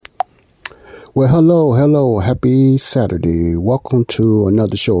Well, hello. Happy Saturday. Welcome to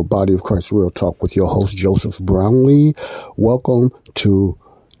another show, Body of Christ Real Talk with your host, Joseph Brownlee. Welcome to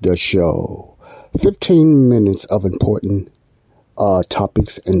the show. 15 minutes of important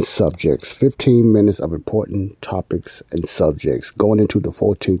topics and subjects. 15 minutes of important topics and subjects going into the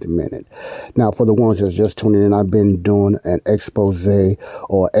 14th minute. Now, for the ones that's just tuning in, I've been doing an expose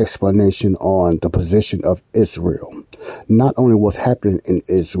or explanation on the position of Israel. Not only what's happening in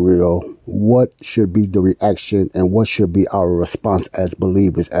Israel, what should be the reaction and what should be our response as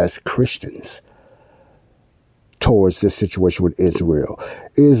believers, as Christians, towards this situation with Israel.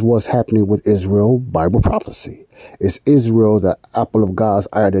 Is what's happening with Israel Bible prophecy? Is Israel the apple of God's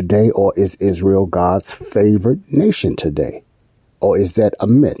eye today, or is Israel God's favorite nation today? Or is that a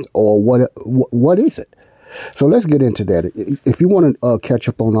myth? Or what is it? So let's get into that. If you want to catch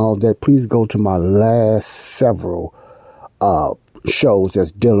up on all that, please go to my last several shows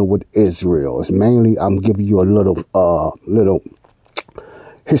that's dealing with Israel. It's mainly I'm giving you a little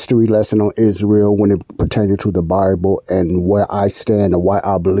history lesson on Israel when it pertains to the Bible and where I stand and why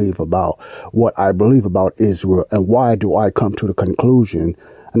I believe about what I believe about Israel and why do I come to the conclusion,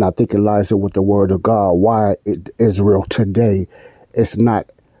 and I think it lies with the word of God, why Israel today is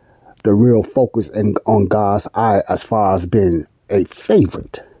not the real focus and on God's eye as far as being a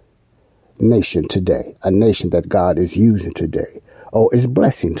favorite nation today, a nation that God is using today or is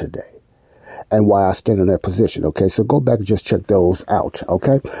blessing today. And why I stand in that position. Okay, so go back and just check those out.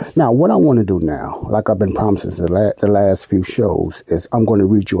 Okay, now what I want to do now, like I've been promising the last few shows, is I'm going to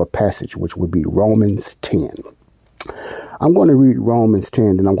read you a passage which would be Romans 10. I'm going to read Romans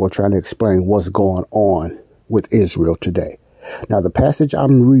 10, and I'm going to try to explain what's going on with Israel today. Now, the passage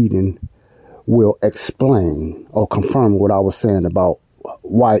I'm reading will explain or confirm what I was saying about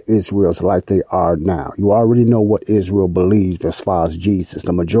why Israel's like they are now. You already know what Israel believes as far as Jesus.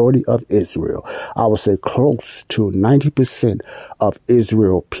 The majority of Israel, I would say close to 90% of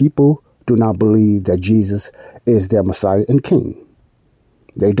Israel people do not believe that Jesus is their Messiah and King.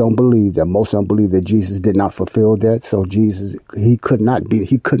 They don't believe that. Most of them believe that Jesus did not fulfill that. So Jesus, he could not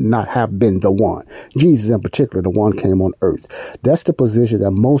have been the one. Jesus in particular, the one came on earth. That's the position that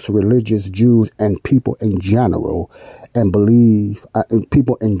most religious Jews and people in general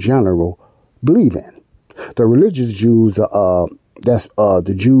people in general believe in. The religious Jews, that's part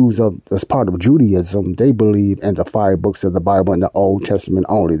of Judaism. They believe in the 5 books of the Bible in the Old Testament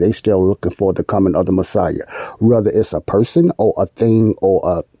only. They still looking for the coming of the Messiah, whether it's a person or a thing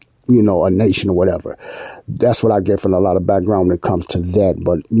or a nation or whatever. That's what I get from a lot of background when it comes to that.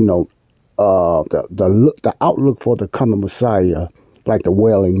 But the outlook for the coming Messiah, like the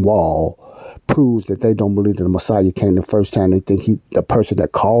Wailing Wall, proves that they don't believe that the Messiah came the first time. They think the person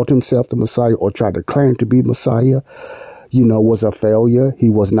that called himself the Messiah or tried to claim to be Messiah, was a failure. He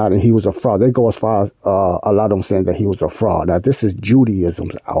was not, and he was a fraud. They go as far as a lot of them saying that he was a fraud. Now, this is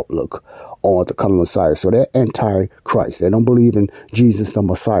Judaism's outlook on the coming Messiah. So they're anti-Christ. They don't believe in Jesus the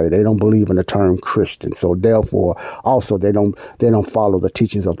Messiah. They don't believe in the term Christian. So therefore, also they don't follow the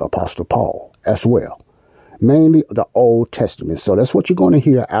teachings of the Apostle Paul as well. Mainly the Old Testament. So that's what you're going to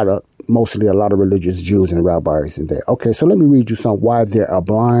hear out of mostly a lot of religious Jews and rabbis in there. Okay, so let me read you why they are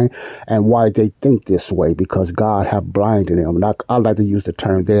blind and why they think this way, because God have blinded them. And I like to use the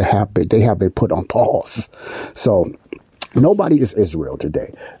term they have been put on pause. So nobody is Israel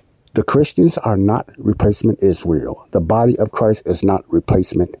today. The Christians are not replacement Israel. The body of Christ is not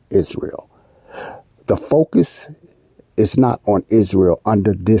replacement Israel. The focus is not on Israel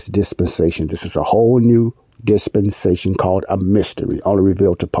under this dispensation. This is a whole new dispensation called a mystery, only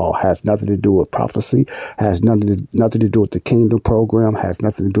revealed to Paul. Has nothing to do with prophecy, has nothing to do with the kingdom program, has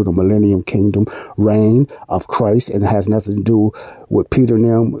nothing to do with the millennium kingdom reign of Christ, and it has nothing to do with Peter and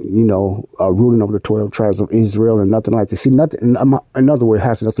them, ruling over the 12 tribes of Israel and nothing like this. See, nothing, in other words, it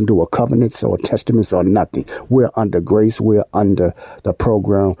has nothing to do with covenants or testaments or nothing. We're under grace. We're under the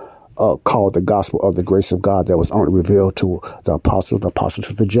program called the gospel of the grace of God that was only revealed to the apostles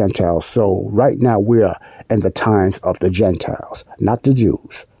to the Gentiles. So right now we are in the times of the Gentiles, not the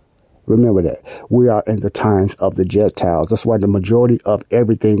Jews. Remember that. We are in the times of the Gentiles. That's why the majority of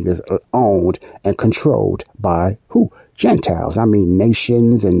everything is owned and controlled by who? Gentiles. I mean,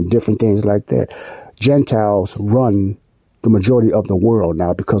 nations and different things like that. Gentiles run the majority of the world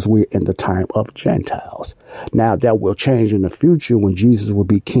now because we're in the time of Gentiles. Now that will change in the future when Jesus will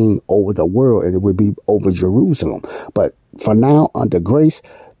be king over the world and it will be over Jerusalem. But for now, under grace,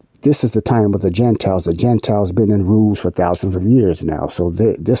 this is the time of the Gentiles. The Gentiles been in rules for thousands of years now. So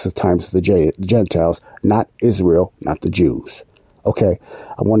this is times of the Gentiles, not Israel, not the Jews. Okay,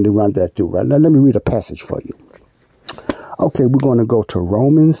 I wanted to run that through. Right now, let me read a passage for you. Okay, we're going to go to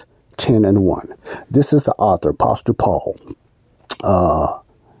Romans 10:1. This is the author, Apostle Paul,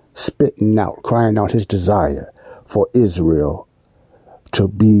 spitting out, crying out his desire for Israel to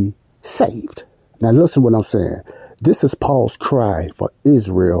be saved. Now listen what I'm saying. This is Paul's cry for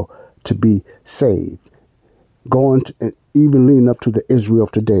Israel to be saved. Even leading up to the Israel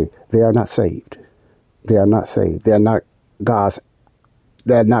of today, they are not saved. They are not saved. They are not God's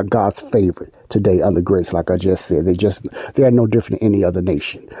favorite today under grace, like I just said. They are no different than any other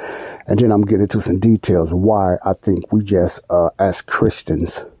nation. And then I'm getting into some details why I think we just, as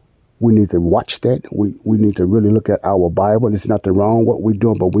Christians, we need to watch that. We need to really look at our Bible. There's nothing wrong with what we're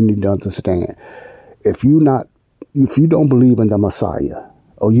doing, but we need to understand. If you don't believe in the Messiah,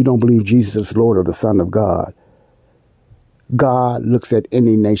 or you don't believe Jesus is Lord or the Son of God, God looks at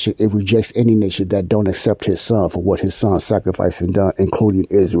any nation and rejects any nation that don't accept his son for what his son sacrificed and done, including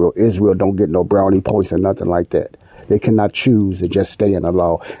Israel. Israel don't get no brownie points or nothing like that. They cannot choose to just stay in the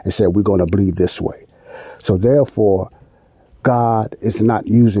law and say, we're going to believe this way. So therefore, God is not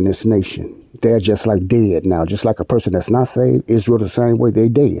using this nation. They're just like dead now. Just like a person that's not saved, Israel the same way, they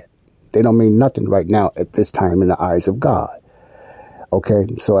dead. They don't mean nothing right now at this time in the eyes of God. Okay,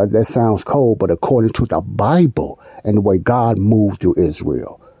 so that sounds cold, but according to the Bible and the way God moved through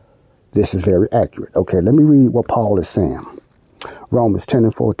Israel, this is very accurate. Okay, let me read what Paul is saying. Romans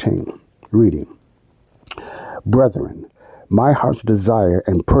 10:14, reading. Brethren, my heart's desire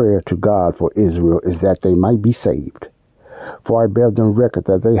and prayer to God for Israel is that they might be saved. For I bear them record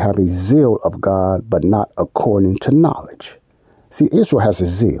that they have a zeal of God, but not according to knowledge. See, Israel has a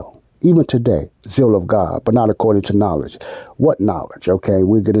zeal. Even today, zeal of God, but not according to knowledge. What knowledge? Okay,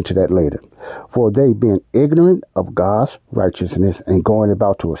 we'll get into that later. For they being ignorant of God's righteousness and going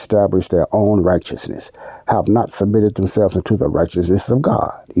about to establish their own righteousness, have not submitted themselves unto the righteousness of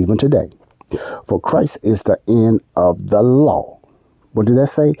God, even today. For Christ is the end of the law. What did that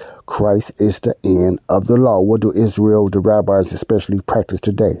say? Christ is the end of the law. What do Israel, the rabbis especially, practice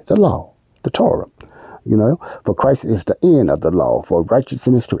today? The law, the Torah. For Christ is the end of the law, for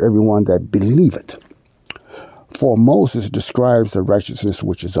righteousness to everyone that believeth. For Moses describes the righteousness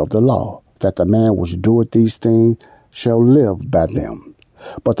which is of the law, that the man which doeth these things shall live by them.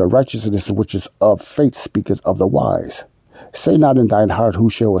 But the righteousness which is of faith speaketh of the wise. Say not in thine heart,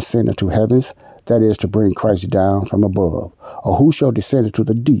 who shall ascend into heavens, that is to bring Christ down from above, or who shall descend into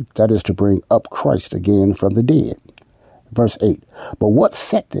the deep, that is to bring up Christ again from the dead. Verse 8, but what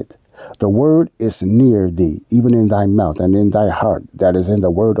saith? The word is near thee, even in thy mouth and in thy heart, that is in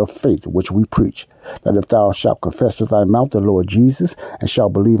the word of faith which we preach, that if thou shalt confess with thy mouth the Lord Jesus, and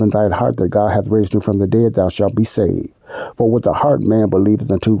shalt believe in thine heart that God hath raised him from the dead, thou shalt be saved. For with the heart man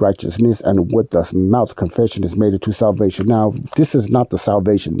believeth unto righteousness, and with the mouth confession is made unto salvation. Now, this is not the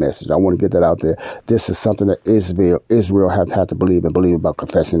salvation message. I want to get that out there. This is something that Israel have had to believe about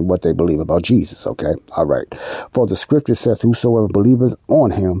confessing what they believe about Jesus. Okay? All right. For the scripture saith, whosoever believeth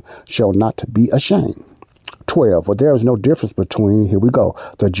on him shall not be ashamed. 12, for there is no difference between, here we go,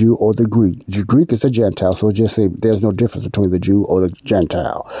 the Jew or the Greek. The Greek is a Gentile, so just say there's no difference between the Jew or the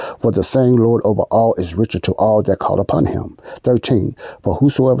Gentile. For the same Lord over all is richer to all that call upon him. 13, for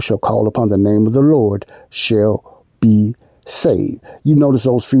whosoever shall call upon the name of the Lord shall be saved. You notice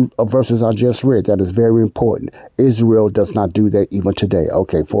those few verses I just read. That is very important. Israel does not do that even today.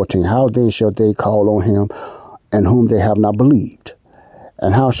 Okay, 14, how then shall they call on him and whom they have not believed?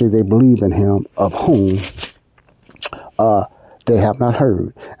 And how shall they believe in him of whom they have not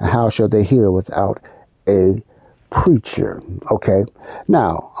heard? And how shall they hear without a preacher? Okay.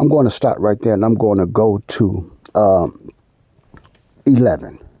 Now, I'm going to stop right there and I'm going to go to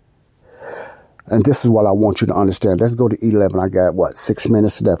 11. And this is what I want you to understand. Let's go to 11. I got, 6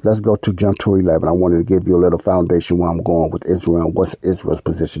 minutes left. Let's jump to 11. I wanted to give you a little foundation where I'm going with Israel and what's Israel's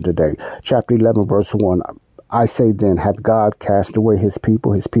position today. Chapter 11, verse 1. I say then, hath God cast away his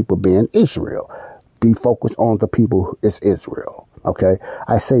people being Israel? Be focused on the people, it's Israel. Okay.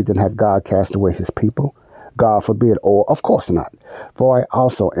 I say then, hath God cast away his people? God forbid, or of course not. For I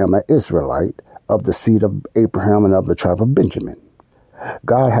also am an Israelite of the seed of Abraham and of the tribe of Benjamin.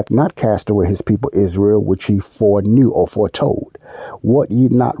 God hath not cast away his people Israel, which he foreknew or foretold. What ye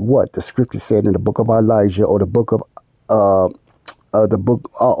not what the scripture said in the book of Elijah, or the book of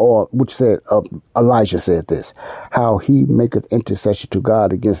which said Elijah said this, how he maketh intercession to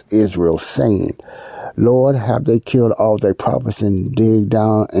God against Israel, saying, Lord, have they killed all their prophets and dig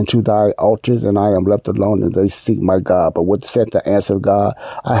down into thy altars, and I am left alone, and they seek my God. But what said the answer of God?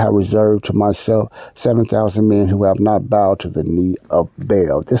 I have reserved to myself 7,000 men who have not bowed to the knee of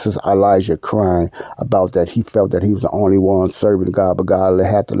Baal. This is Elijah crying about that. He felt that he was the only one serving God, but God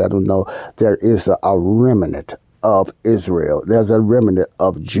had to let him know there is a remnant of Israel. There's a remnant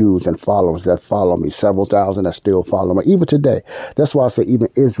of Jews and followers that follow me. Several thousand that still follow me. Even today. That's why I say even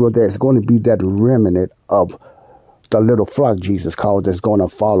Israel, there's going to be that remnant of the little flock Jesus called that's going to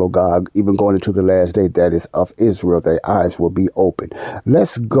follow God, even going into the last day, that is of Israel. Their eyes will be open.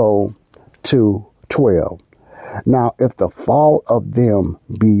 Let's go to 12. Now, if the fall of them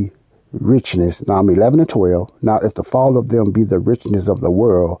be richness, now I'm 11 and 12. Now, if the fall of them be the richness of the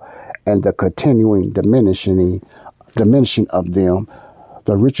world and the continuing diminishing of them,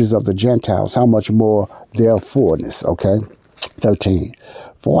 the riches of the Gentiles, how much more their fullness, okay? 13.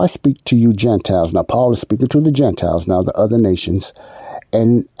 For I speak to you Gentiles. Now, Paul is speaking to the Gentiles, now the other nations,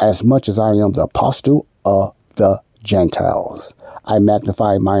 and as much as I am the apostle of the Gentiles, I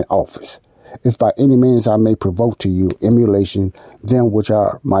magnify mine office. If by any means I may provoke to you emulation them which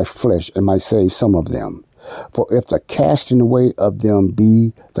are my flesh, and might save some of them. For if the casting away of them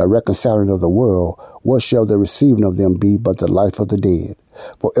be the reconciling of the world, what shall the receiving of them be but the life of the dead?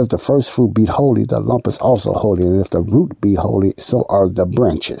 For if the first fruit be holy, the lump is also holy, and if the root be holy, so are the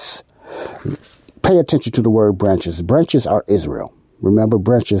branches. Pay attention to the word branches. Branches are Israel. Remember,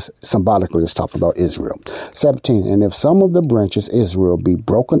 branches symbolically is talking about Israel. 17. And if some of the branches Israel be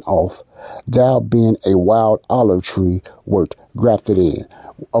broken off, thou being a wild olive tree wert grafted in.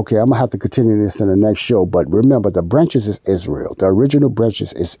 Okay, I'm going to have to continue this in the next show, but remember, the branches is Israel. The original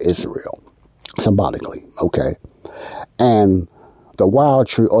branches is Israel, symbolically, okay? And the wild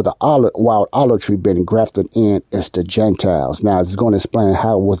tree, or the wild olive tree being grafted in, is the Gentiles. Now, it's going to explain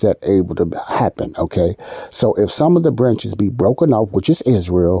how was that able to happen, okay? So if some of the branches be broken off, which is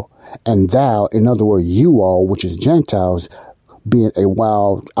Israel, and thou, in other words, you all, which is Gentiles, being a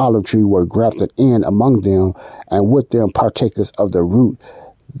wild olive tree, were grafted in among them, and with them partakers of the root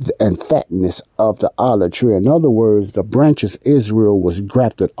and fatness of the olive tree. In other words, the branches Israel was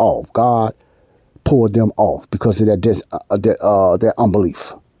grafted off. God pulled them off because of their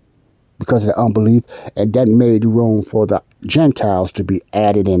unbelief. Because of their unbelief, and that made room for the Gentiles to be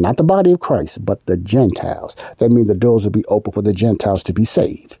added in. Not the body of Christ, but the Gentiles. That means the doors will be open for the Gentiles to be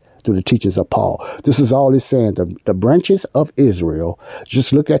saved through the teachings of Paul. This is all it's saying. The branches of Israel,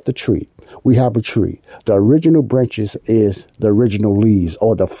 just look at the tree. We have a tree. The original branches is the original leaves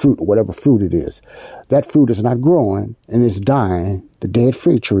or the fruit, whatever fruit it is. That fruit is not growing and it's dying, the dead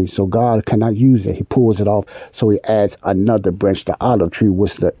fig tree. So God cannot use it. He pulls it off. So he adds another branch, the olive tree,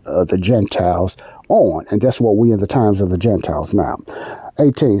 with the Gentiles on. And that's what we in the times of the Gentiles now.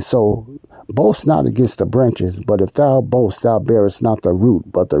 18. So boast not against the branches, but if thou boast, thou bearest not the root,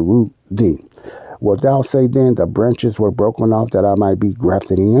 but the root thee. Wilt thou say then the branches were broken off that I might be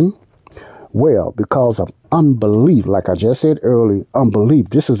grafted in? Well, because of unbelief, like I just said earlier,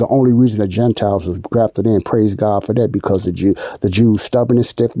 unbelief. This is the only reason the Gentiles was grafted in. Praise God for that, because the Jews stubborn and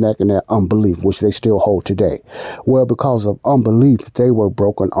stiff-necked in their unbelief, which they still hold today. Well, because of unbelief, they were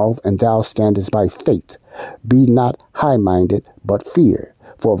broken off, and thou standest by faith. Be not high-minded, but fear.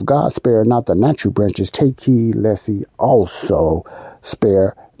 For if God spare not the natural branches, take heed lest he also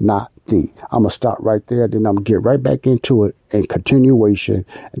spare not thee. I'm going to stop right there. Then I'm going to get right back into it in continuation.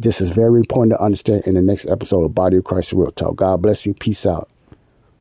 This is very important to understand in the next episode of Body of Christ Real Talk. God bless you. Peace out.